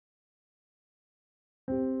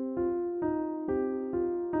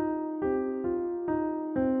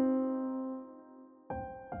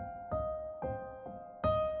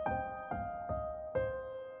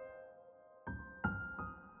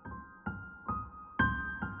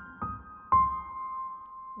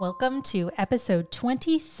Welcome to episode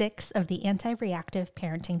 26 of the Anti-Reactive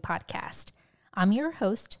Parenting Podcast. I'm your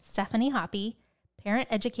host, Stephanie Hoppy, parent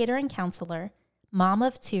educator and counselor, mom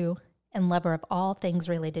of two, and lover of all things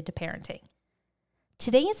related to parenting.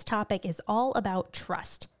 Today's topic is all about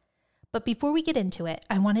trust. But before we get into it,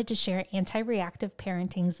 I wanted to share Anti-Reactive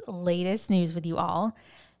Parenting's latest news with you all.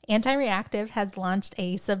 Anti-Reactive has launched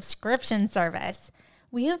a subscription service.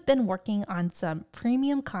 We have been working on some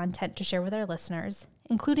premium content to share with our listeners,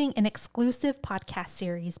 including an exclusive podcast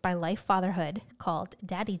series by Life Fatherhood called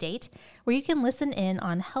Daddy Date, where you can listen in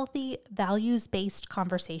on healthy, values-based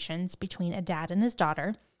conversations between a dad and his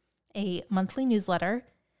daughter, a monthly newsletter,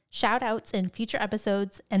 shout-outs in future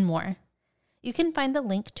episodes, and more. You can find the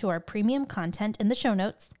link to our premium content in the show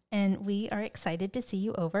notes, and we are excited to see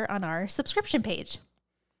you over on our subscription page.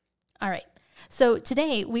 All right, so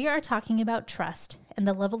today we are talking about trust and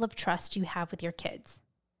the level of trust you have with your kids.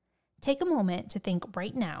 Take a moment to think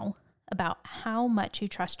right now about how much you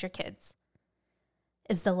trust your kids.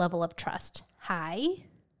 Is the level of trust high,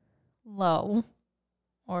 low,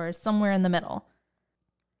 or somewhere in the middle?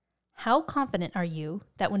 How confident are you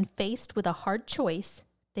that when faced with a hard choice,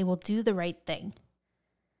 they will do the right thing?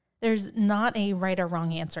 There's not a right or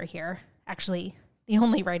wrong answer here. Actually, the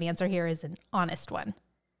only right answer here is an honest one.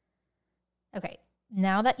 Okay,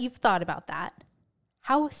 now that you've thought about that,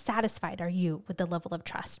 how satisfied are you with the level of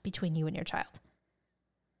trust between you and your child?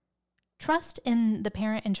 Trust in the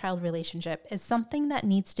parent and child relationship is something that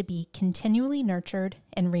needs to be continually nurtured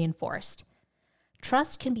and reinforced.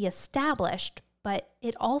 Trust can be established, but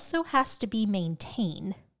it also has to be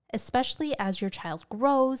maintained, especially as your child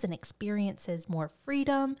grows and experiences more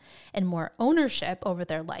freedom and more ownership over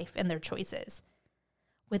their life and their choices.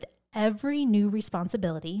 With every new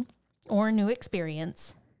responsibility or new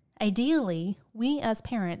experience, ideally, we as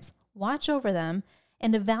parents watch over them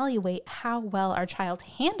and evaluate how well our child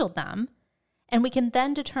handled them, and we can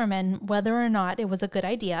then determine whether or not it was a good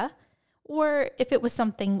idea or if it was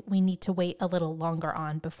something we need to wait a little longer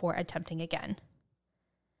on before attempting again.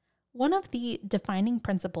 One of the defining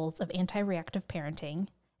principles of anti-reactive parenting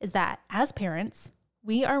is that as parents,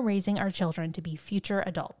 we are raising our children to be future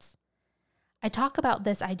adults. I talk about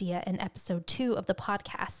this idea in episode 2 of the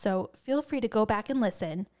podcast, so feel free to go back and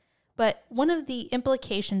listen. But one of the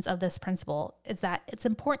implications of this principle is that it's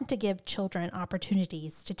important to give children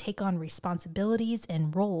opportunities to take on responsibilities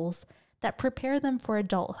and roles that prepare them for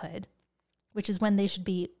adulthood, which is when they should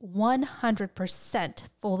be 100%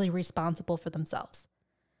 fully responsible for themselves.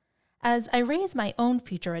 As I raise my own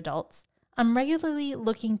future adults, I'm regularly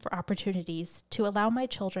looking for opportunities to allow my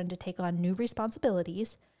children to take on new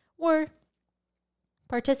responsibilities or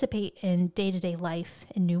participate in day-to-day life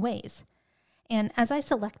in new ways. And as I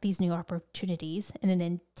select these new opportunities in an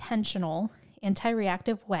intentional,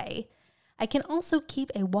 anti-reactive way, I can also keep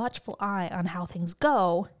a watchful eye on how things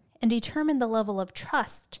go and determine the level of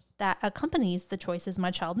trust that accompanies the choices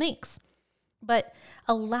my child makes. But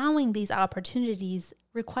allowing these opportunities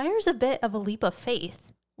requires a bit of a leap of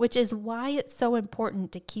faith, which is why it's so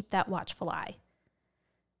important to keep that watchful eye.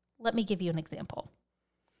 Let me give you an example.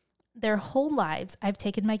 Their whole lives, I've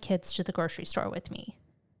taken my kids to the grocery store with me.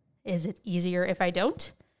 Is it easier if I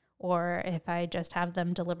don't? Or if I just have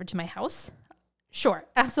them delivered to my house? Sure,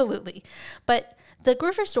 absolutely. But the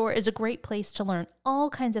grocery store is a great place to learn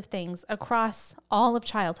all kinds of things across all of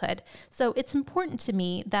childhood. So it's important to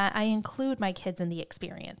me that I include my kids in the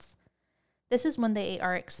experience. This is when they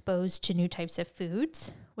are exposed to new types of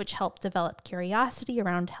foods, which help develop curiosity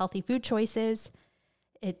around healthy food choices.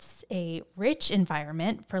 It's a rich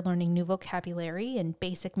environment for learning new vocabulary and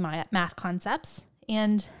basic math concepts.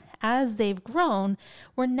 And as they've grown,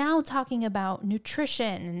 we're now talking about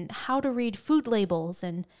nutrition and how to read food labels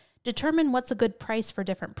and determine what's a good price for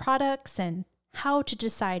different products and how to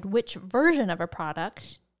decide which version of a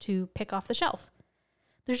product to pick off the shelf.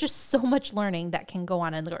 There's just so much learning that can go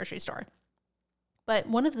on in the grocery store. But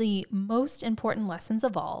one of the most important lessons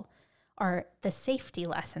of all are the safety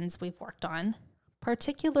lessons we've worked on,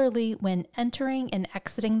 particularly when entering and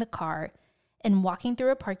exiting the car and walking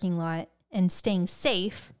through a parking lot and staying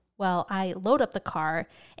safe while I load up the car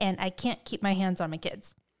and I can't keep my hands on my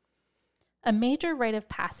kids. A major rite of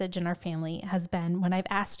passage in our family has been when I've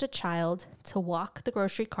asked a child to walk the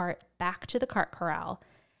grocery cart back to the cart corral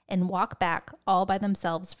and walk back all by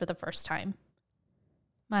themselves for the first time.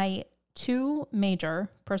 My 2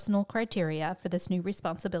 major personal criteria for this new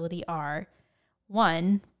responsibility are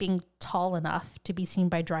 1, being tall enough to be seen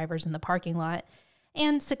by drivers in the parking lot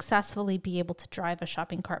and successfully be able to drive a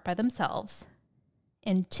shopping cart by themselves.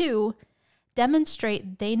 And 2,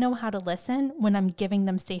 demonstrate they know how to listen when I'm giving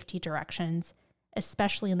them safety directions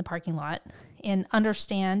especially in the parking lot, and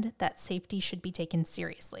understand that safety should be taken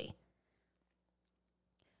seriously.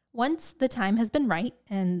 Once the time has been right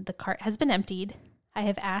and the cart has been emptied, I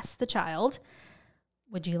have asked the child,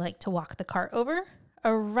 would you like to walk the cart over?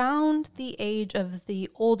 Around the age of the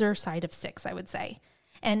older side of 6, I would say.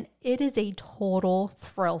 And it is a total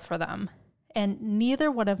thrill for them. And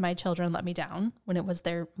neither one of my children let me down when it was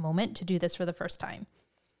their moment to do this for the first time.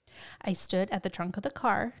 I stood at the trunk of the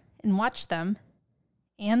car and watched them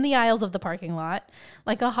and the aisles of the parking lot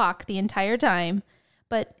like a hawk the entire time.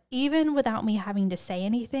 But even without me having to say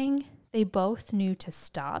anything, they both knew to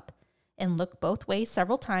stop and look both ways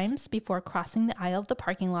several times before crossing the aisle of the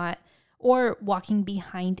parking lot or walking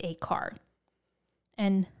behind a car.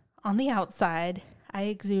 And on the outside, I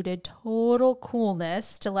exuded total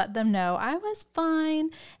coolness to let them know I was fine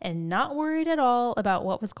and not worried at all about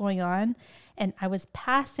what was going on. And I was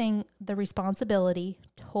passing the responsibility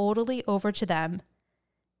totally over to them,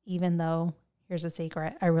 even though, here's a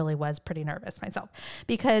secret, I really was pretty nervous myself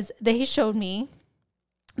because they showed me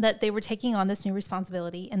that they were taking on this new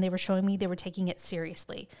responsibility and they were showing me they were taking it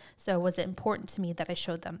seriously. So was it important to me that I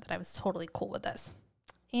showed them that I was totally cool with this?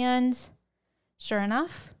 And sure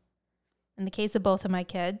enough, in the case of both of my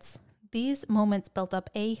kids, these moments built up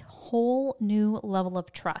a whole new level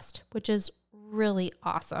of trust, which is really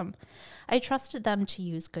awesome. I trusted them to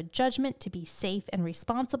use good judgment to be safe and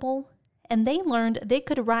responsible, and they learned they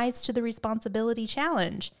could rise to the responsibility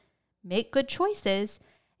challenge, make good choices,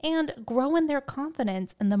 and grow in their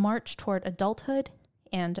confidence in the march toward adulthood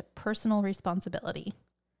and personal responsibility.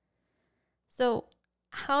 So,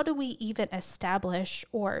 how do we even establish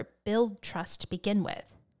or build trust to begin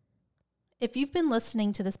with? If you've been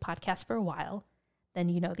listening to this podcast for a while, then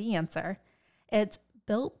you know the answer. It's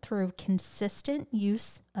built through consistent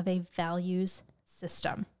use of a values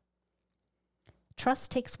system. Trust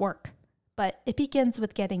takes work, but it begins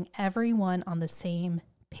with getting everyone on the same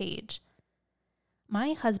page.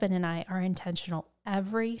 My husband and I are intentional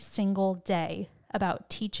every single day about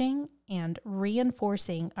teaching and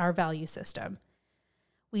reinforcing our value system.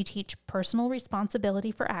 We teach personal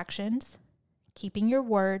responsibility for actions, keeping your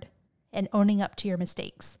word, and owning up to your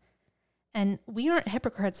mistakes. And we aren't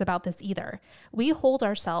hypocrites about this either. We hold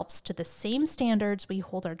ourselves to the same standards we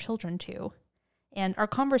hold our children to. And our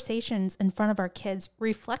conversations in front of our kids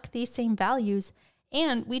reflect these same values,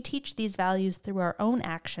 and we teach these values through our own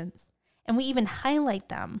actions. And we even highlight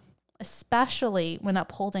them, especially when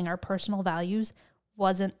upholding our personal values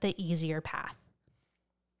wasn't the easier path.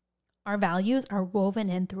 Our values are woven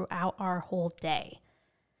in throughout our whole day.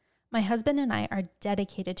 My husband and I are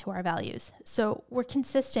dedicated to our values, so we're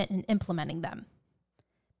consistent in implementing them.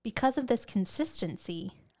 Because of this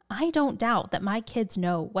consistency, I don't doubt that my kids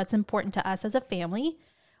know what's important to us as a family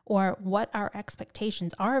or what our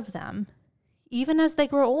expectations are of them, even as they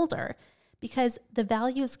grow older, because the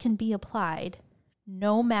values can be applied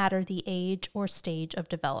no matter the age or stage of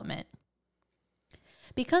development.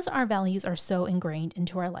 Because our values are so ingrained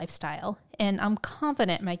into our lifestyle, and I'm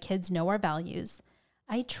confident my kids know our values,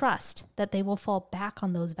 I trust that they will fall back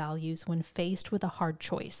on those values when faced with a hard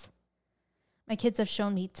choice. My kids have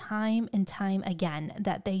shown me time and time again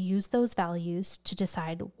that they use those values to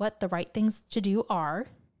decide what the right things to do are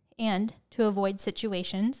and to avoid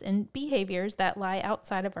situations and behaviors that lie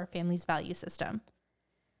outside of our family's value system.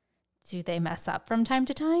 Do they mess up from time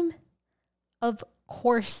to time? Of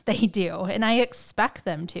course they do, and I expect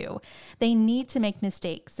them to. They need to make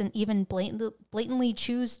mistakes and even blatantly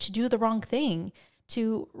choose to do the wrong thing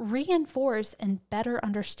to reinforce and better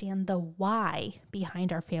understand the why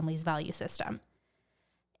behind our family's value system.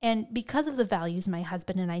 And because of the values my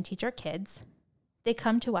husband and I teach our kids, they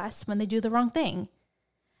come to us when they do the wrong thing.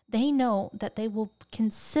 They know that they will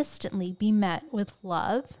consistently be met with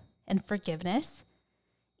love and forgiveness,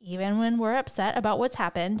 even when we're upset about what's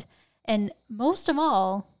happened. And most of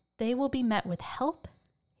all, they will be met with help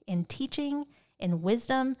and teaching and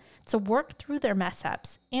wisdom to work through their mess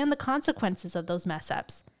ups and the consequences of those mess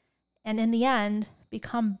ups. And in the end,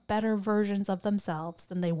 become better versions of themselves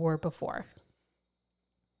than they were before.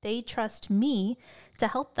 They trust me to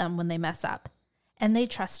help them when they mess up. And they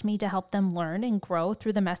trust me to help them learn and grow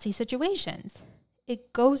through the messy situations.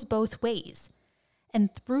 It goes both ways. And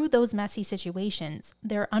through those messy situations,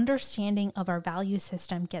 their understanding of our value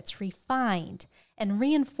system gets refined and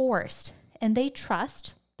reinforced, and they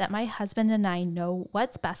trust that my husband and I know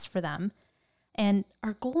what's best for them. And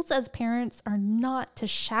our goals as parents are not to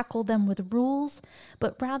shackle them with rules,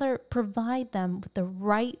 but rather provide them with the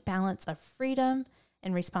right balance of freedom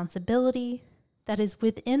and responsibility that is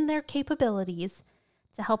within their capabilities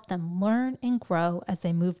to help them learn and grow as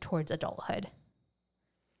they move towards adulthood.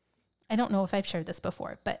 I don't know if I've shared this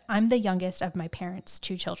before, but I'm the youngest of my parents'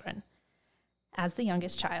 2 children. As the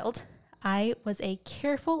youngest child, I was a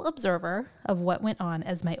careful observer of what went on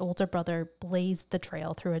as my older brother blazed the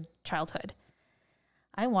trail through a childhood.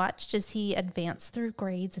 I watched as he advanced through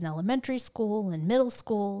grades in elementary school and middle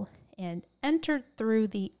school and entered through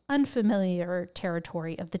the unfamiliar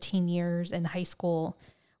territory of the teen years and high school,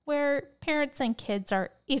 where parents and kids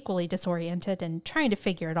are equally disoriented and trying to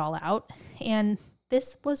figure it all out. And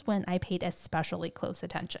this was when I paid especially close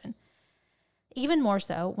attention. Even more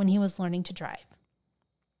so when he was learning to drive.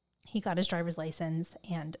 He got his driver's license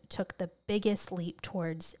and took the biggest leap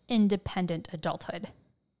towards independent adulthood.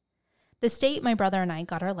 The state my brother and I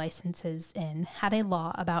got our licenses in had a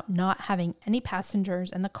law about not having any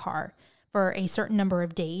passengers in the car for a certain number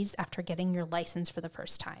of days after getting your license for the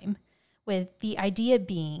first time, with the idea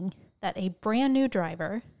being that a brand new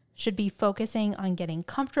driver should be focusing on getting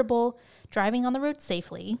comfortable driving on the road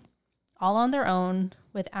safely, all on their own,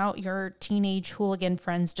 without your teenage hooligan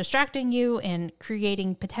friends distracting you and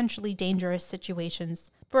creating potentially dangerous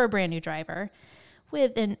situations for a brand new driver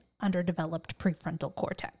with an underdeveloped prefrontal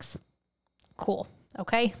cortex. Cool.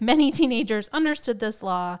 Okay. Many teenagers understood this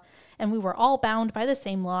law, and we were all bound by the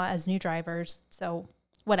same law as new drivers. So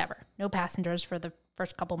whatever, no passengers for the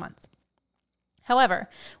first couple months. However,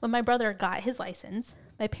 when my brother got his license,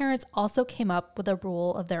 my parents also came up with a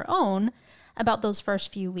rule of their own about those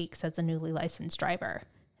first few weeks as a newly licensed driver.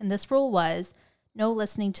 And this rule was no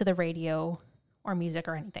listening to the radio or music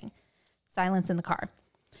or anything. Silence in the car.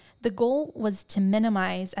 The goal was to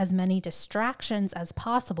minimize as many distractions as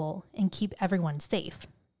possible and keep everyone safe.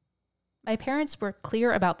 My parents were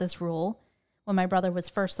clear about this rule when my brother was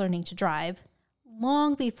first learning to drive,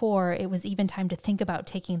 long before it was even time to think about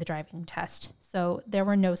taking the driving test, so there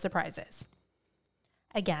were no surprises.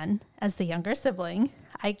 Again, as the younger sibling,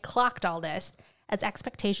 I clocked all this as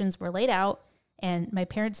expectations were laid out, and my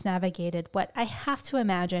parents navigated what I have to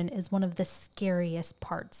imagine is one of the scariest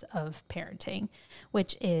parts of parenting,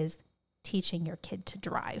 which is teaching your kid to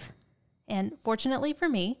drive. And fortunately for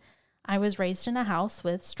me, I was raised in a house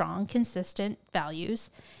with strong, consistent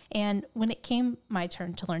values, and when it came my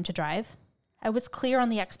turn to learn to drive, I was clear on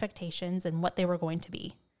the expectations and what they were going to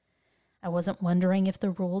be. I wasn't wondering if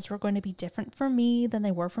the rules were going to be different for me than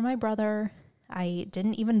they were for my brother. I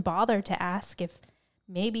didn't even bother to ask if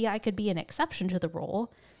maybe I could be an exception to the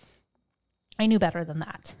rule. I knew better than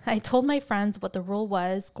that. I told my friends what the rule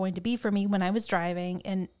was going to be for me when I was driving,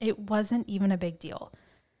 and it wasn't even a big deal.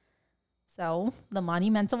 So the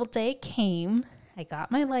monumental day came. I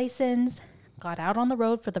got my license, got out on the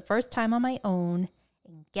road for the first time on my own,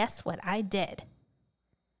 and guess what I did?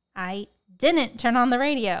 I didn't turn on the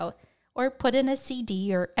radio or put in a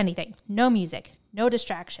CD or anything. No music, no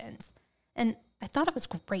distractions. And I thought it was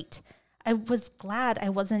great. I was glad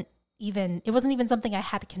it wasn't even something I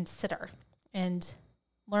had to consider and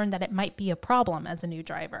learn that it might be a problem as a new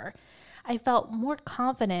driver. I felt more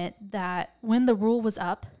confident that when the rule was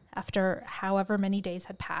up, after however many days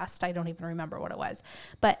had passed, I don't even remember what it was,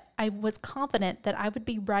 but I was confident that I would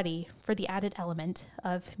be ready for the added element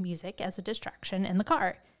of music as a distraction in the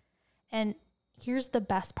car. And here's the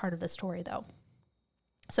best part of the story, though.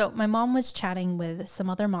 So my mom was chatting with some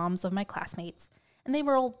other moms of my classmates, and they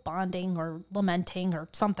were all bonding or lamenting or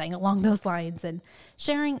something along those lines and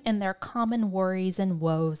sharing in their common worries and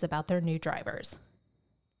woes about their new drivers.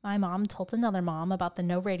 My mom told another mom about the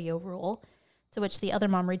no radio rule, to which the other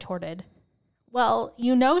mom retorted, "Well,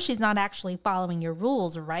 you know she's not actually following your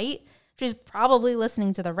rules, right? She's probably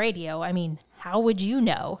listening to the radio. I mean, how would you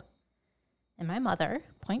know?" And my mother,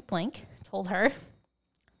 point blank, told her,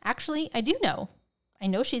 "Actually, I do know. I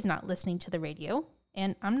know she's not listening to the radio,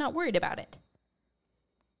 and I'm not worried about it."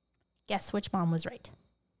 Guess which mom was right?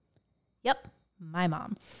 Yep, my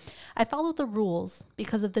mom. I followed the rules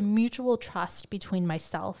because of the mutual trust between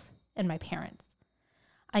myself and my parents.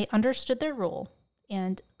 I understood their rule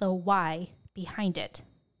and the why behind it.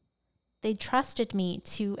 They trusted me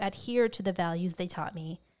to adhere to the values they taught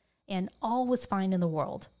me, and all was fine in the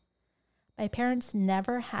world. My parents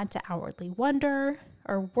never had to outwardly wonder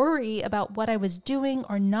or worry about what I was doing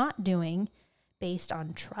or not doing based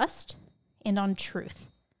on trust and on truth.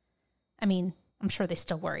 I mean, I'm sure they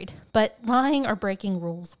still worried, but lying or breaking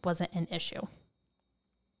rules wasn't an issue.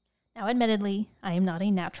 Now, admittedly, I am not a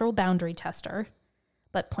natural boundary tester,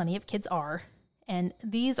 but plenty of kids are, and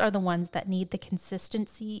these are the ones that need the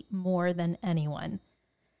consistency more than anyone.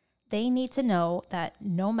 They need to know that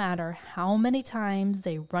no matter how many times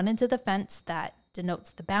they run into the fence that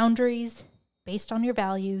denotes the boundaries based on your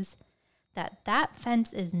values, that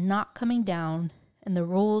fence is not coming down and the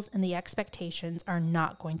rules and the expectations are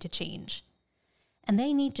not going to change. And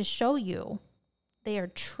they need to show you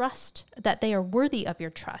that they are worthy of your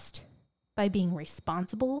trust by being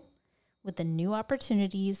responsible with the new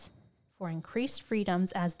opportunities for increased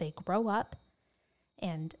freedoms as they grow up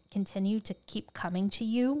and continue to keep coming to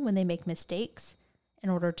you when they make mistakes in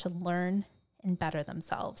order to learn and better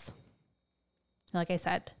themselves. Like I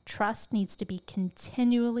said, trust needs to be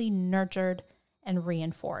continually nurtured and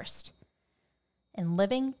reinforced. And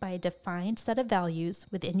living by a defined set of values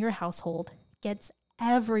within your household gets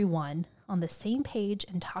everyone on the same page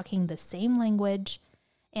and talking the same language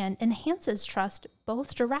and enhances trust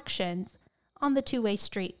both directions on the two-way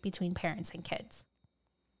street between parents and kids.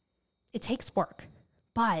 It takes work,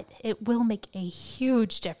 but it will make a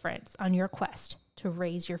huge difference on your quest to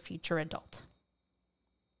raise your future adult.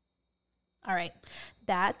 All right,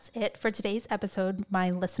 that's it for today's episode, my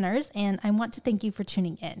listeners, and I want to thank you for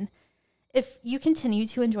tuning in. If you continue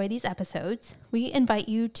to enjoy these episodes, we invite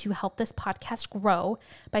you to help this podcast grow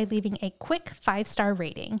by leaving a quick 5-star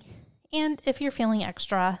rating, and if you're feeling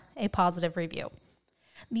extra, a positive review.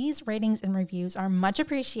 These ratings and reviews are much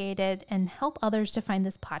appreciated and help others to find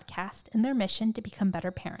this podcast in their mission to become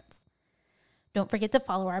better parents. Don't forget to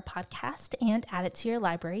follow our podcast and add it to your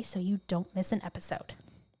library so you don't miss an episode.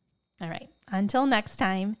 All right, until next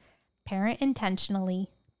time, parent intentionally,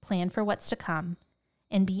 plan for what's to come,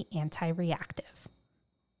 and be anti-reactive.